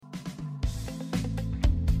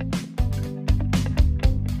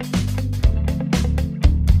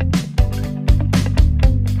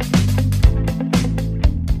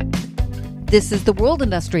This is the World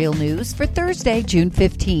Industrial News for Thursday, June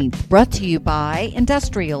 15th, brought to you by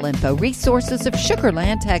Industrial Info Resources of Sugar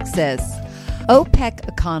Land, Texas. OPEC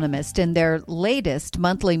economists in their latest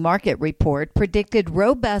monthly market report predicted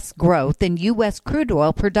robust growth in U.S. crude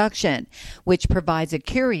oil production, which provides a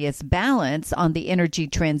curious balance on the energy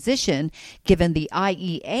transition given the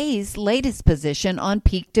IEA's latest position on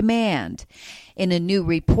peak demand. In a new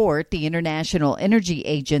report, the International Energy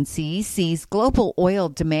Agency sees global oil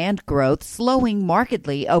demand growth slowing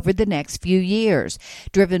markedly over the next few years,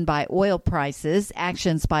 driven by oil prices,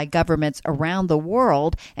 actions by governments around the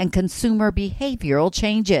world, and consumer behavioral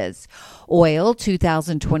changes. Oil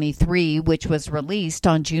 2023, which was released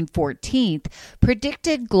on June 14th,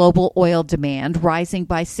 predicted global oil demand rising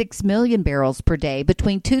by 6 million barrels per day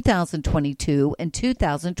between 2022 and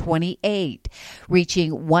 2028,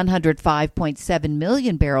 reaching 105.7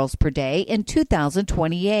 million barrels per day in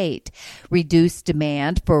 2028. Reduced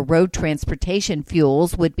demand for road transportation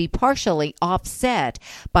fuels would be partially offset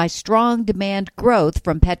by strong demand growth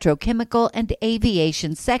from petrochemical and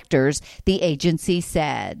aviation sectors, the agency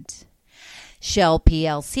said. Shell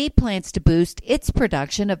plc plans to boost its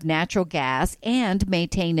production of natural gas and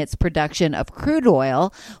maintain its production of crude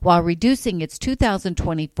oil while reducing its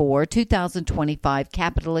 2024-2025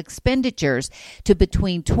 capital expenditures to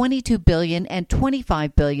between $22 billion and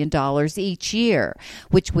 $25 billion each year,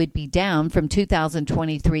 which would be down from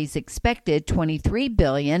 2023's expected $23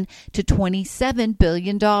 billion to $27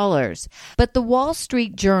 billion. But the Wall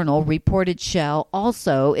Street Journal reported Shell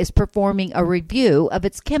also is performing a review of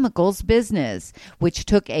its chemicals business, which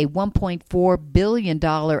took a $1.4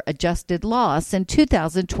 billion adjusted loss in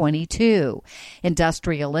 2022.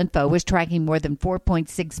 Industrial Info is tracking more than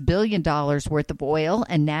 $4.6 billion worth of oil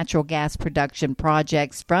and natural gas production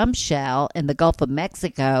projects from Shell in the Gulf of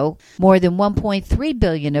Mexico, more than $1.3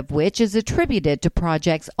 billion of which is attributed to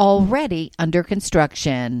projects already under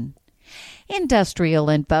construction. Industrial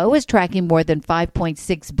Info is tracking more than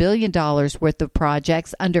 $5.6 billion worth of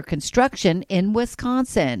projects under construction in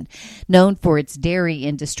Wisconsin. Known for its dairy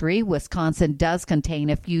industry, Wisconsin does contain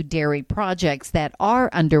a few dairy projects that are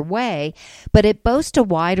underway, but it boasts a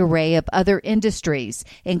wide array of other industries,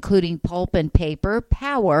 including pulp and paper,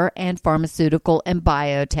 power, and pharmaceutical and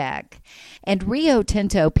biotech. And Rio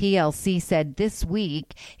Tinto plc said this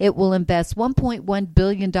week it will invest $1.1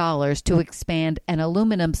 billion to expand an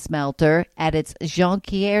aluminum smelter at its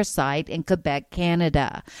Jonquière site in Quebec,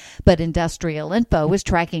 Canada. But Industrial Info is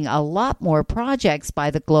tracking a lot more projects by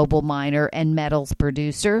the global miner and metals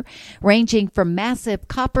producer, ranging from massive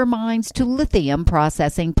copper mines to lithium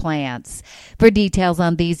processing plants. For details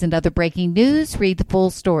on these and other breaking news, read the full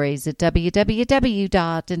stories at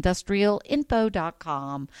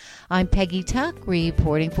www.industrialinfo.com. I'm Peggy Tuck,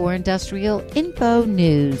 reporting for Industrial Info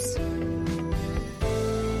News.